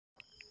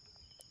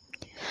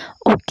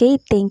Okay,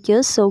 thank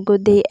you. So,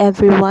 good day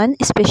everyone,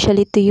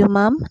 especially to you,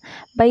 ma'am.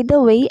 By the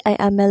way, I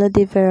am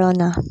Melody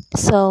Verona.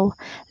 So,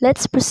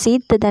 let's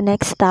proceed to the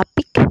next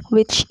topic,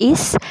 which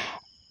is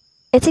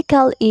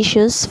ethical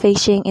issues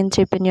facing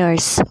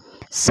entrepreneurs.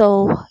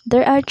 So,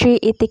 there are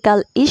three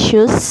ethical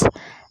issues: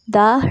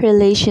 the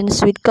relations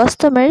with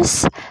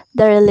customers,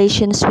 the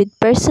relations with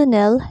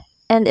personnel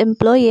and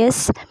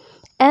employees,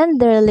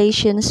 and the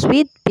relations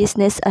with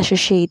business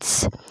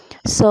associates.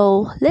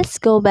 So let's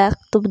go back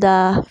to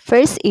the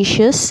first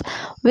issues,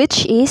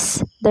 which is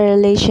the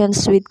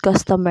relations with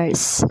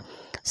customers.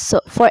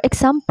 So for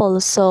example,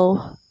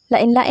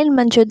 lain-lain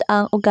man jud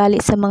ang ugali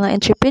sa mga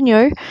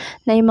entrepreneur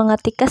na yung mga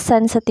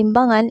tikasan sa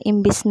timbangan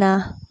imbis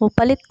na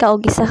mupalit ka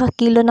og isa ka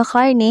kilo na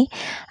karne,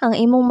 ang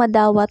imong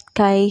madawat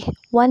kay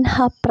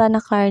 1/2 ra na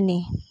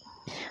karne.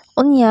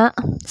 Unya,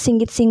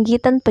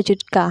 singgit-singgitan pa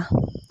jud ka.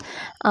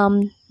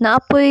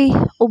 Naapoy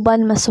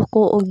uban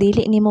masuko og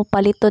dili nimo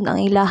paliton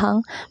ang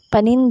ilahang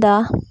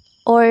paninda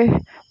or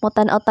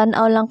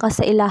motan-aw-tan-aw lang ka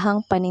sa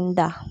ilahang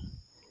paninda.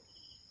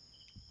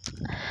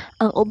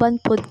 Ang uban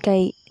pod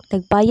kay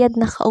nagbayad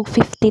na ka og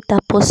 50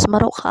 tapos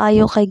maro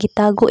kaayo kay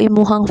gitago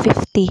imuhang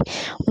 50.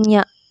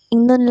 Unya,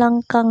 ingnon lang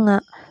ka nga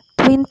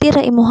 20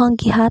 ra imuhang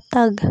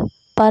gihatag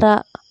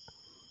para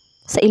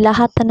sa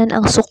ilaha tanan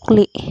ang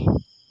sukli.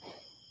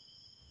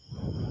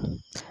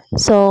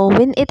 So,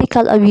 when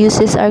ethical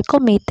abuses are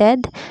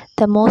committed,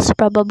 the most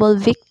probable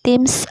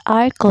victims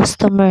are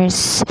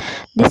customers.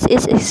 This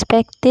is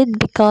expected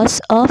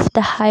because of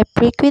the high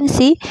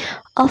frequency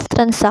of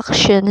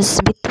transactions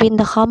between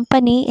the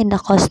company and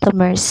the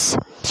customers.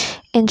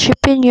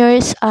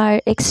 Entrepreneurs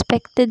are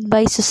expected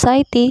by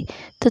society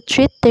to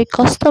treat their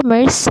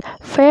customers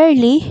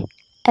fairly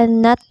and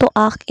not to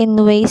act in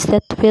ways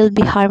that will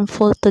be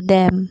harmful to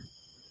them.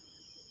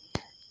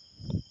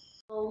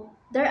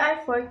 There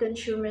are four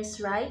consumers'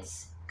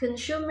 rights.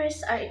 Consumers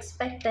are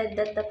expected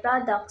that the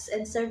products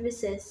and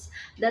services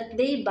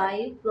that they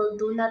buy will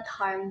do not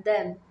harm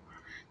them.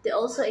 They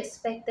also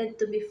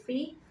expected to be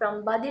free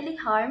from bodily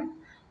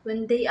harm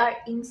when they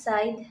are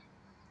inside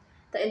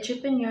the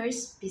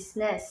entrepreneur's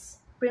business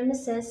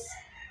premises.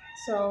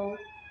 So,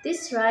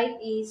 this right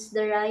is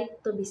the right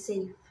to be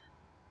safe.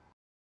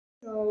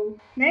 So,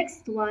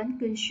 next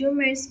one,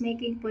 consumers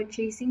making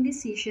purchasing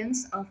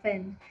decisions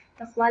often.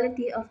 The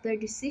quality of their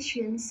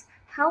decisions,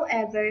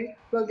 however,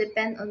 will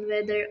depend on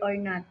whether or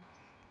not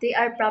they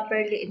are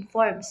properly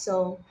informed.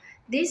 So,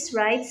 these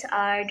rights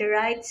are the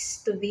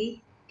rights to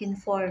be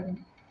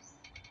informed.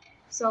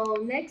 So,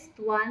 next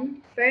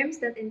one,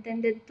 firms that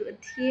intended to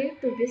adhere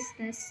to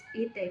business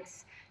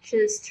ethics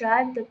should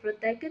strive to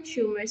protect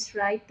consumers'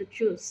 right to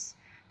choose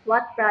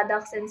what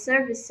products and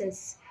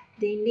services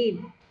they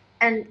need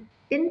and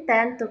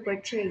intend to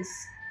purchase.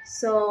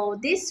 So,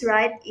 this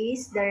right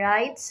is the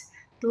rights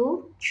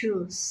to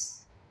choose.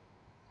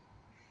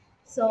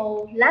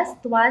 So,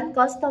 last one,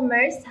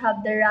 customers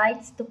have the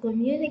rights to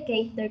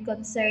communicate their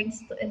concerns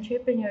to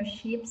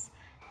entrepreneurships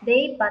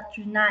they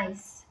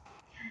patronize.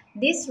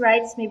 These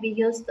rights may be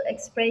used to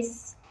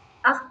express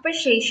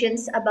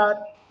appreciations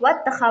about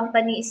what the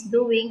company is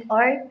doing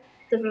or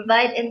to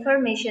provide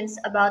information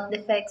about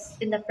defects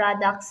in the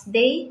products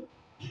the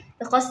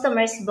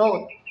customers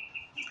bought.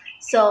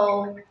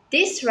 So,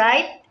 this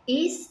right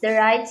is the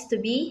rights to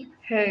be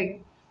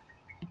heard.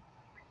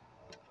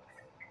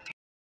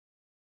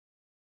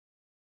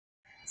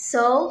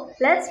 So,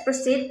 let's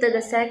proceed to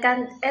the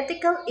second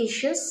ethical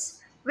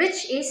issues,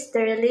 which is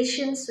the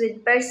relations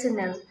with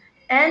personnel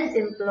and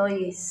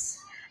employees.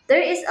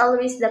 There is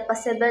always the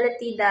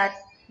possibility that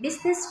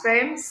business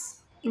firms,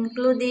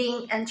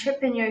 including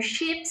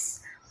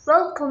entrepreneurships,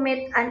 will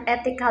commit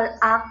unethical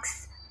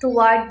acts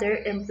toward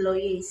their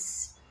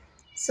employees.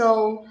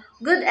 So,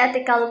 good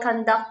ethical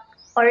conduct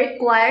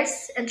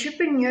requires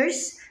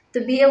entrepreneurs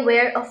to be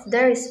aware of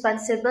their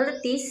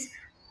responsibilities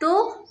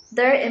to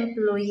their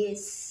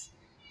employees.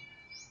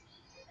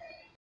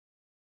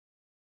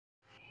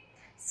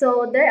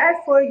 So there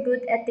are four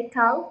good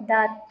ethical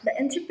that the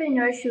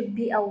entrepreneur should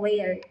be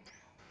aware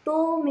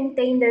to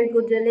maintain their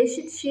good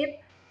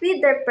relationship with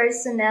their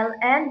personnel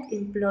and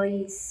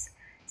employees.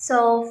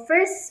 So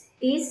first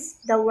is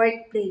the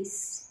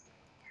workplace.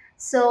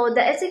 So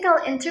the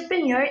ethical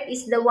entrepreneur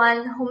is the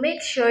one who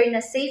makes sure na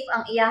safe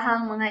ang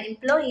iyahang mga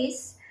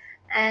employees,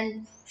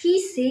 and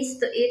he sees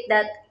to it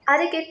that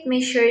adequate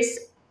measures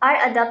are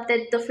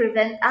adopted to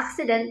prevent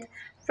accident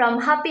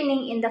from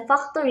happening in the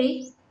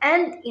factory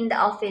and in the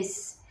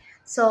office.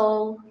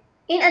 So,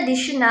 in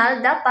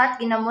additional,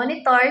 dapat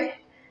ginamonitor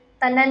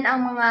tanan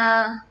ang mga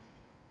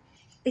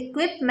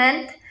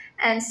equipment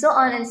and so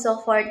on and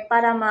so forth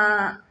para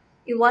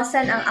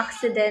maiwasan ang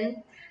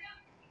accident,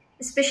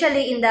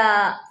 especially in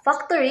the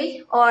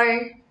factory or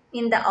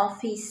in the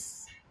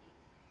office.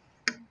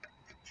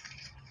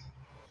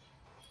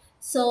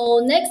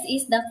 So next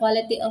is the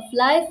quality of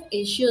life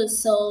issues.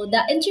 So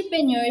the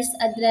entrepreneurs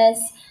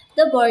address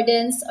the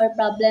burdens or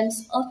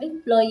problems of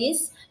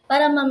employees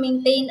para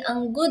ma-maintain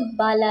ang good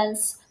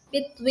balance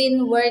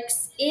between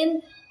works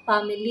and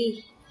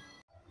family.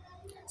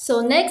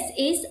 So next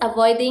is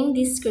avoiding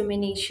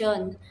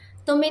discrimination.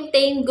 To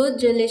maintain good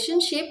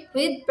relationship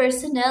with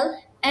personnel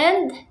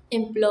and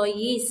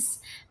employees.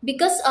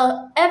 Because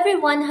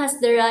everyone has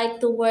the right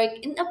to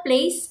work in a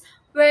place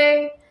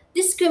where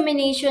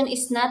discrimination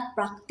is not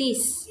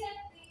practiced.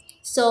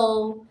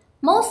 So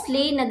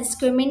mostly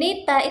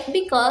na-discriminate ta it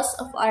because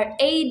of our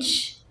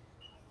age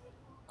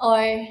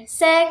or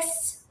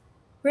sex,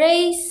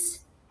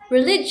 race,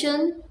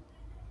 religion,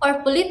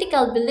 or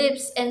political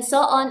beliefs, and so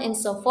on and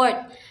so forth.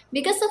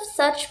 Because of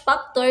such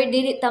factor,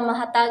 dili ta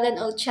mahatagan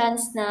og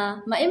chance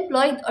na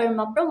ma-employed or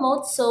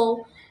ma-promote,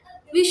 so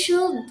we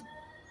should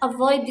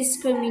avoid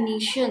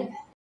discrimination.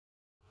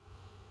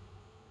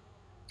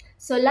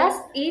 So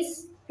last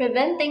is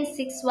preventing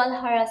sexual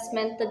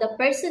harassment to the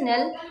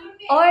personnel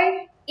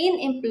or in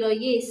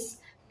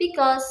employees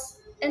because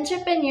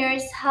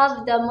entrepreneurs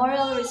have the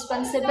moral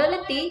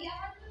responsibility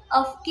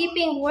of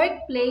keeping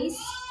workplace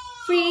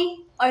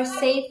free or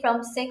safe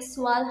from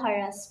sexual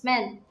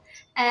harassment,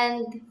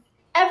 and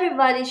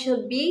everybody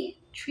should be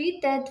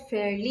treated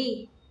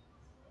fairly.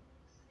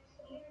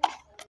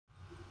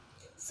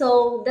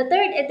 So the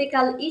third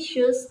ethical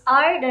issues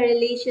are the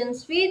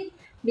relations with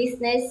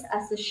business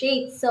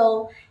associates.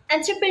 So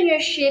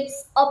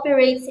entrepreneurships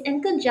operates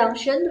in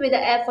conjunction with the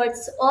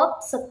efforts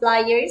of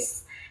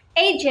suppliers,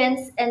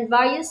 agents, and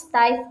various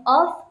types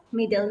of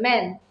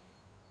middlemen.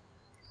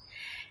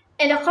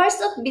 In the course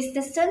of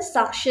business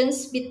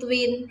transactions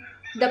between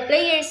the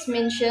players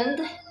mentioned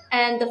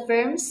and the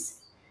firms,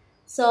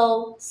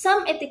 so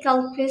some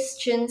ethical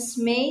questions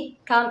may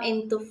come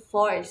into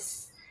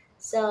force.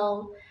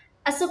 So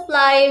a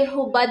supplier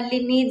who badly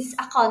needs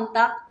a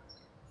contact,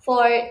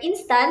 for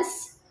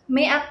instance,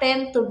 may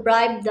attempt to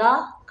bribe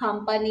the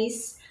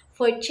company's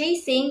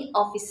purchasing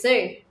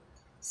officer.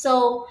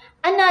 So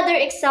another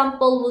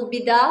example would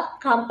be the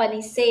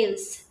company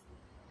sales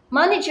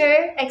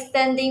manager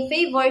extending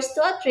favors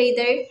to a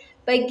trader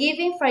by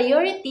giving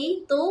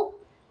priority to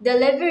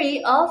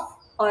delivery of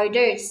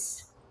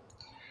orders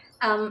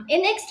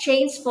in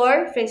exchange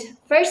for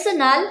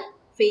personal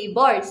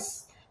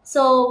favors.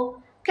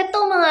 So,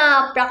 katong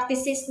mga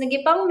practices na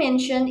gipang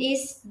mention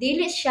is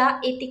dili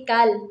siya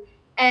ethical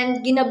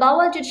and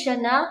ginabawal jud siya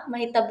na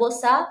mahitabo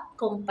sa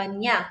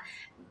kumpanya.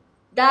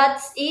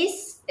 That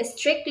is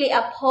strictly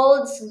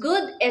upholds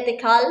good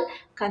ethical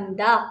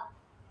conduct.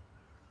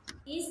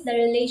 Next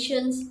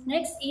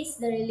is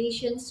the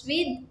relations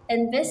with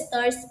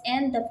investors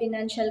and the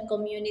financial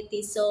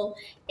community. So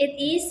it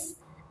is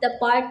the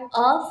part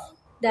of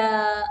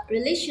the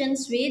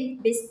relations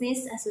with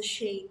business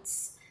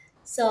associates.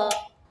 So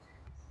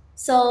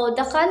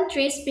the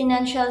country's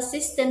financial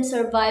system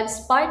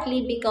survives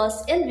partly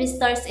because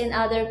investors and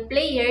other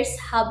players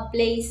have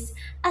placed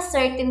a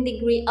certain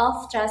degree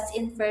of trust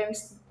in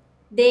firms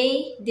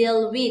they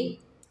deal with.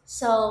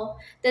 So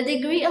the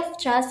degree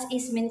of trust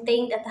is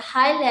maintained at a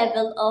high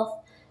level of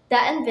the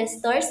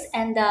investors,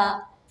 and the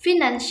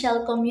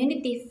financial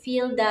community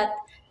feel that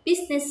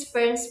business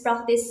firms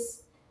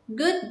practice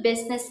good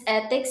business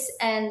ethics,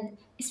 and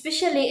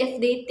especially if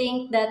they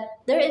think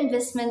that their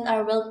investment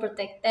are well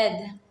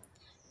protected.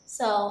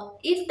 So,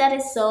 if that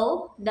is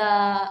so,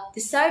 the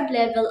desired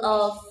level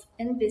of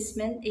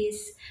investment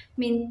is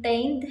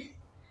maintained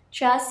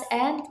trust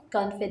and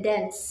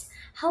confidence.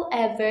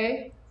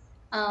 However,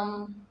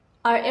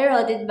 are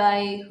eroded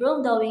by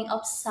wrongdoing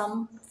of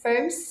some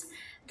firms,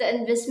 the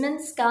investment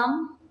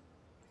scam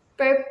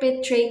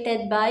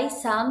perpetrated by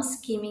some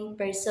scheming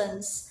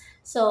persons.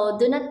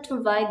 So, do not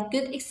provide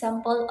good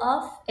example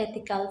of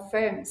ethical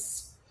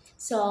firms.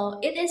 So,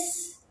 it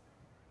is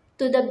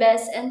to the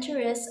best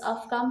interests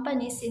of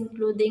companies,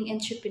 including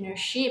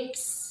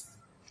entrepreneurships.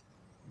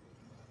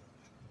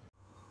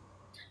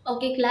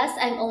 Okay, class,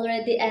 I'm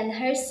already end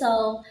here,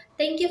 so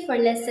thank you for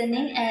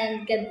listening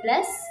and God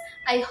bless.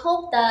 I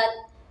hope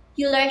that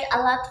you learned a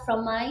lot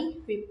from my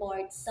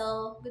report.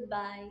 So,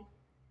 goodbye.